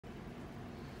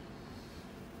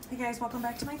Hey guys, welcome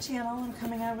back to my channel. I'm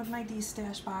coming out with my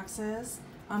Destash boxes.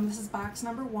 This is box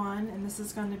number 1, and this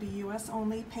is going to be US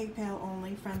only, PayPal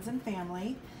only, friends and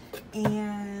family.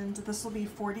 And this will be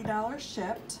 $40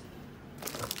 shipped.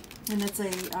 And it's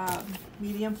a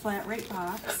medium flat rate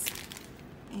box.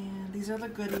 And these are the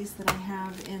goodies that I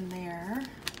have in there.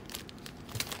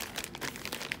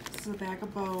 This is a bag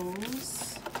of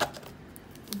bows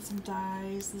and some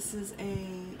dies. This is a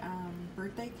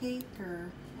birthday cake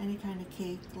or any kind of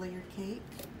cake, layered cake.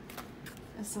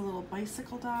 It's a little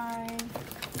bicycle die.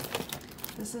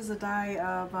 This is a die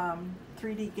of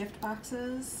 3D gift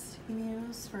boxes you can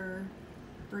use for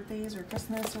birthdays or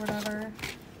Christmas or whatever.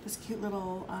 This cute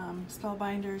little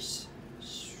Spellbinders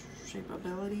shape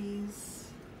abilities.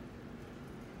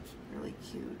 Really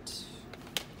cute.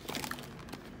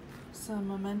 Some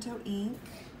Memento ink.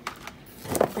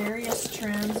 Various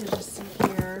trims, as you see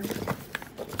here.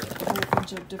 A whole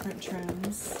bunch of different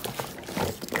trims.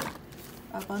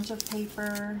 A bunch of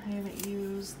paper I haven't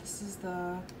used. This is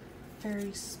the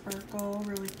Fairy Sparkle,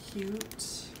 really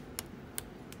cute.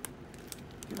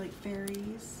 If you like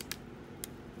fairies.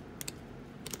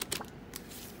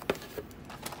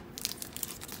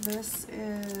 This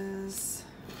is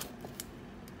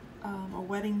a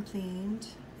wedding themed.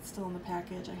 It's still in the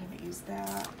package. I haven't used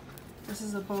that. This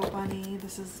is a bow bunny.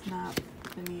 This has not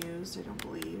been used, I don't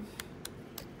believe.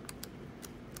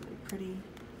 Really pretty.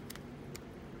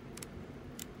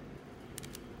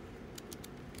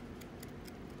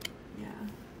 Yeah.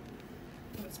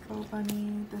 That's bow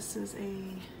bunny. This is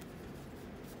a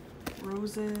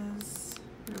roses.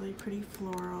 Really pretty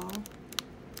floral.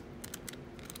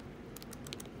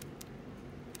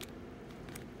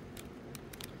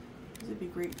 These would be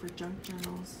great for junk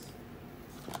journals.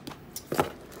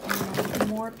 And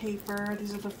more paper.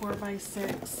 These are the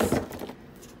 4x6.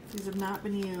 These have not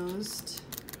been used.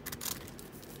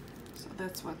 So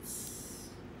that's what's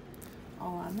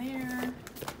all on there.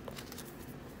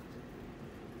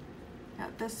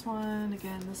 Got this one.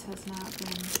 Again, this has not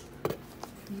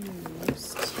been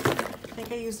used. I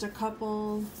think I used a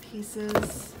couple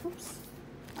pieces. Oops.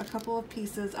 A couple of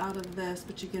pieces out of this,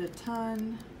 but you get a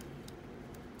ton.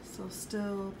 So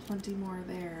still plenty more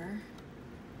there.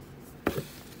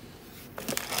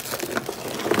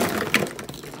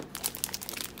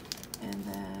 And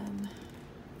then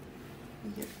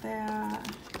you get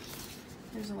that.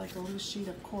 Here's like a loose sheet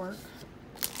of cork.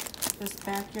 This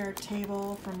backyard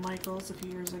table from Michael's a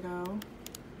few years ago.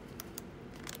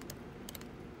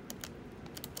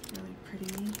 Really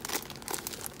pretty.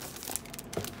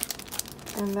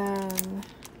 And then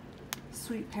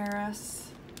Sweet Paris.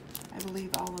 I believe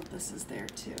all of this is there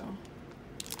too.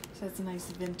 So it's a nice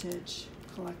vintage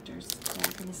collector's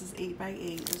deck. And this is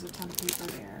 8x8. There's a ton of paper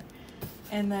there.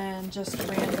 And then just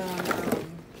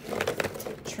random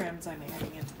trims I'm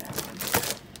adding into that one.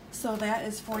 So that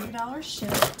is $40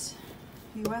 shipped.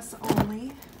 US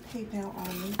only, PayPal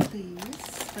only, please.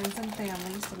 Friends and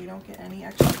family, so we don't get any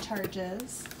extra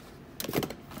charges.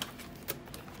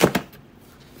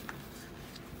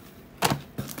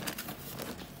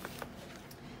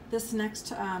 This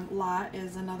next lot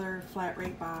is another flat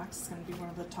rate box. It's going to be one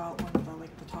of the taller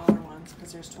ones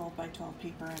because there's 12x12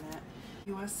 paper in it.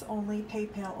 US only,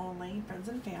 PayPal only, friends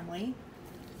and family.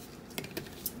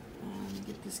 And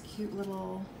get this cute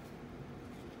little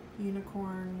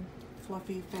unicorn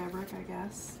fluffy fabric, I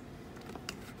guess.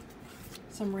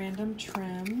 Some random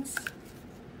trims.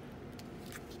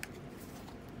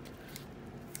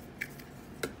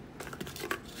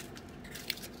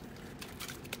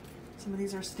 Some of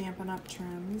these are Stampin' Up!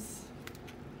 Trims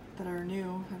that are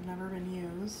new, have never been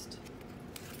used.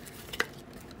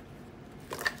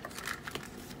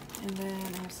 And then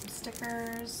I have some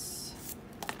stickers.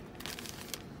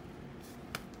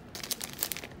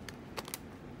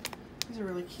 These are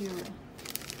really cute.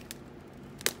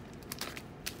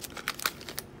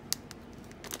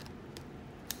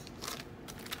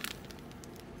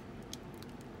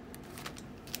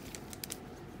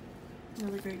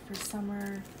 Really great for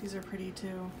summer. These are pretty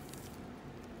too.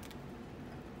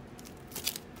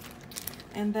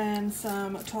 And then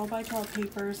some 12x12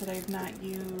 papers that I've not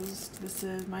used. This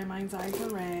is My Mind's Eye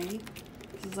Hooray.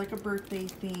 This is like a birthday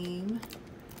theme.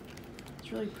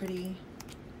 It's really pretty.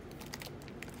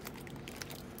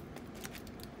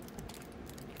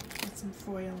 Got some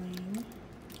foiling.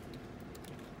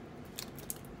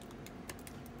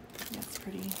 That's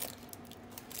pretty.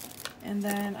 And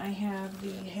then I have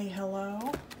the Hey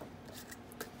Hello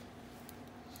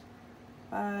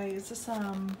by, is this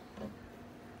I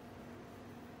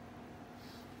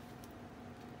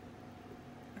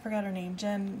forgot her name,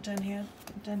 Jen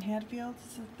Hadfield,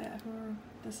 is that who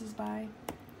this is by?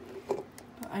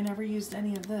 But I never used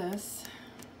any of this.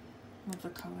 Love the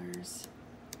colors.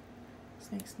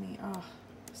 This makes me, oh,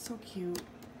 so cute.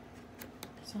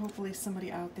 So hopefully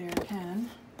somebody out there can.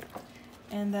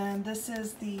 And then this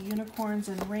is the unicorns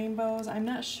and rainbows. I'm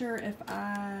not sure if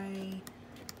I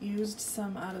used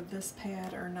some out of this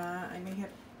pad or not. I may have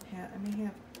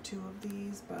 2 of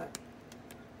these, but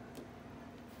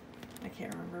I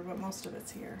can't remember, but most of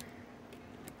it's here.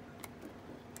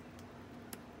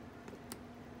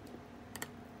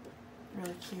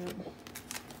 Really cute.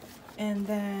 And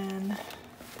then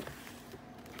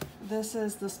this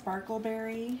is the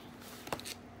Sparkleberry.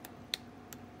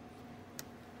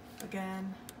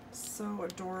 Again, so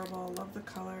adorable. Love the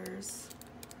colors.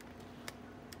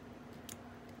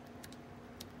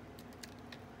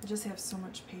 I just have so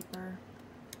much paper.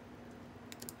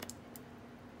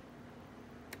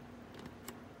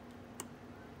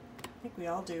 I think we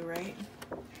all do, right?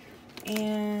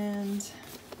 And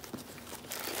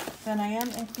then I am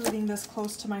including this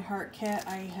Close to My Heart kit.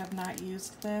 I have not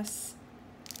used this.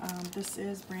 This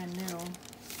is brand new.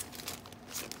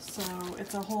 So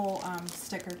it's a whole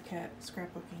sticker kit,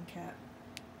 scrapbooking kit.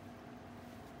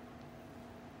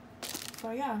 So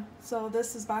yeah, so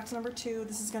this is box number 2.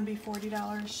 This is going to be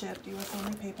 $40 shipped, US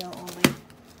only, PayPal only.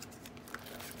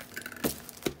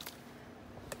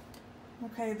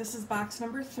 Okay, this is box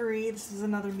number 3. This is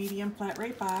another medium flat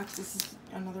rate box. This is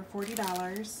another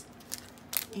 $40.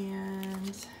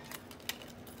 And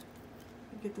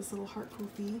you get this little heart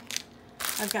poofy.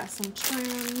 I've got some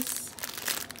trims.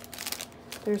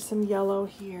 There's some yellow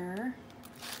here.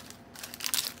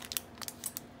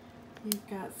 You've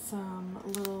got some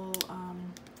little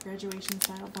graduation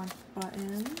style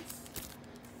buttons.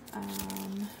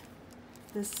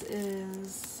 This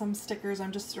is some stickers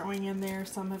I'm just throwing in there.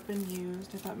 Some have been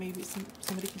used. I thought maybe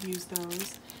somebody could use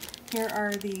those. Here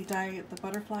are the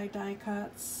butterfly die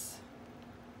cuts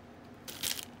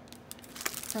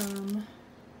from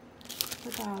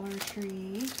the Dollar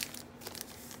Tree.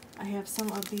 I have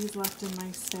some of these left in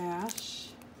my stash.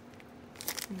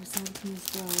 Maybe somebody can use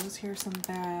those. Here's some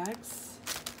bags.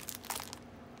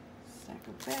 Stack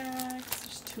of bags.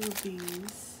 There's 2 of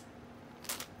these.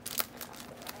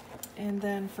 And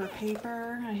then for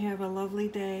paper, I have A Lovely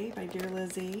Day by Dear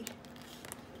Lizzie.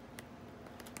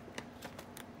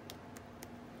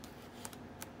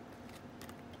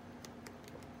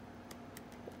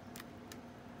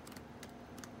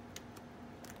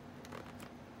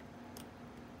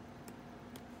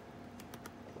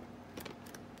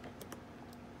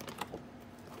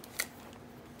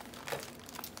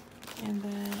 And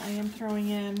then I am throwing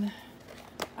in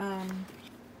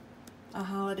a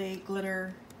holiday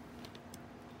glitter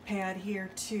pad here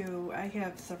too. I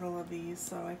have several of these,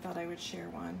 so I thought I would share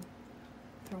one.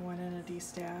 Throw one in a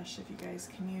Destash if you guys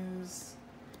can use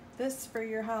this for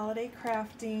your holiday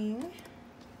crafting.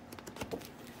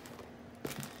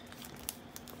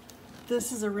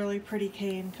 This is a really pretty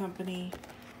K & Company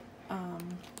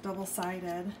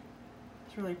double-sided.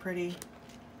 It's really pretty.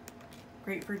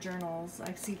 Great for journals.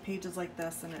 I see pages like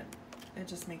this and it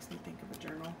just makes me think of a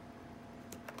journal.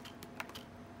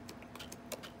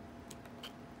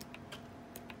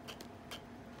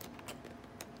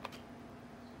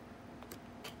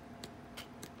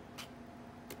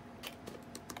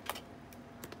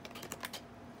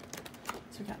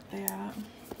 So we got that.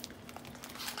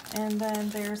 And then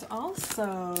there's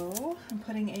also, I'm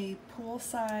putting a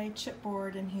poolside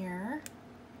chipboard in here.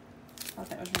 Thought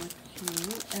that was really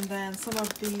cute. And then some of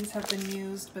these have been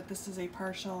used, but this is a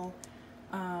partial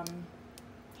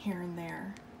here and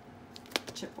there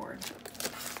chipboard.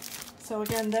 So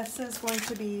again, this is going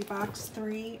to be box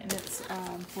 3 and it's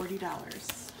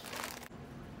 $40.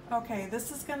 Okay,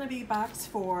 this is going to be box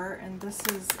 4 and this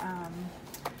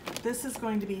is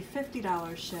going to be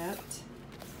 $50 shipped.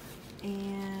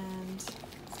 And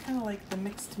it's kind of like the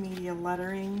mixed media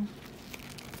lettering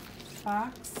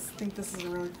box. I think this is a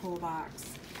really cool box.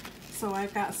 So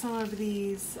I've got some of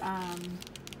these,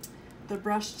 the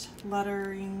brushed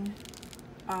lettering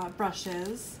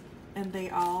brushes, and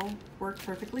they all work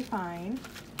perfectly fine.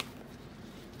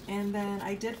 And then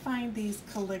I did find these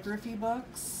calligraphy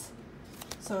books,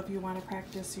 so if you want to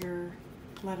practice your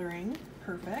lettering,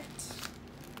 perfect.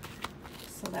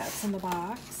 So that's in the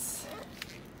box.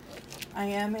 I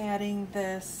am adding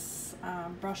this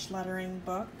brush lettering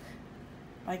book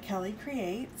by Kelly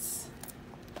Creates.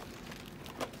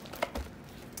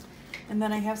 And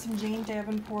then I have some Jane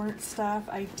Davenport stuff.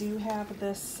 I do have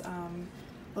this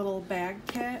little bag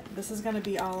kit. This is going to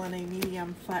be all in a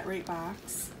medium flat rate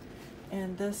box.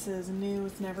 And this is new,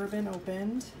 it's never been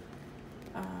opened.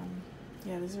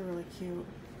 Yeah, these are really cute.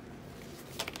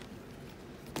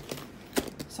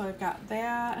 So I've got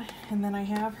that, and then I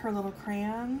have her little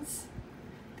crayons.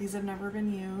 These have never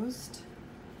been used.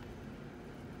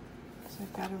 So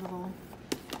I've got her little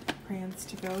crayons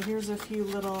to go. Here's a few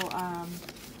little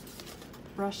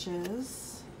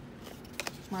brushes,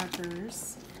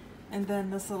 markers, and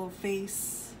then this little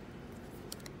face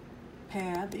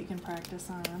pad that you can practice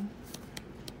on.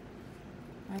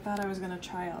 I thought I was going to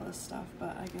try all this stuff,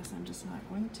 but I guess I'm just not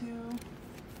going to.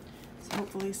 So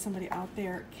hopefully somebody out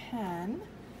there can.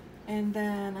 And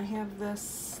then I have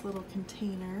this little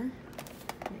container.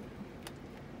 Wait,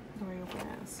 how do I open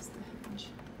it? This is the hinge.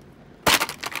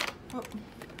 Oh.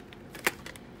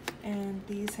 And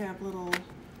these have little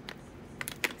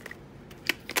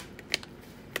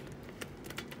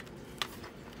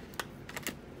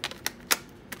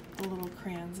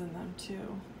crayons in them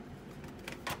too.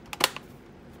 What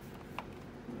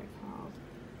are they called?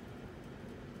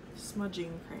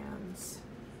 Smudging crayons.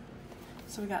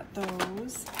 So we got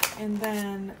those, and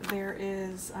then there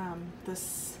is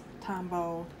this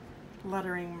Tombow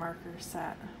lettering marker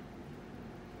set.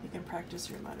 You can practice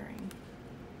your lettering.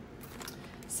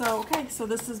 So okay, so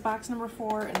this is box number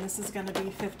 4, and this is going to be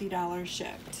 $50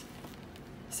 shipped.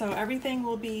 So everything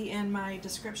will be in my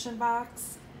description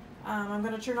box. I'm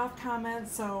going to turn off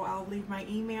comments, so I'll leave my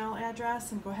email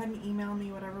address, and go ahead and email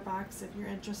me whatever box if you're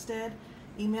interested.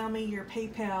 Email me your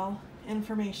PayPal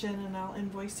information and I'll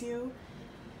invoice you.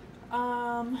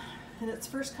 And it's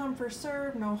first come, first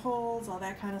serve, no holds, all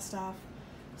that kind of stuff.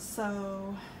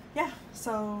 So yeah,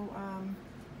 so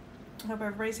I hope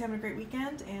everybody's having a great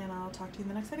weekend, and I'll talk to you in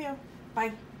the next video.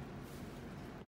 Bye.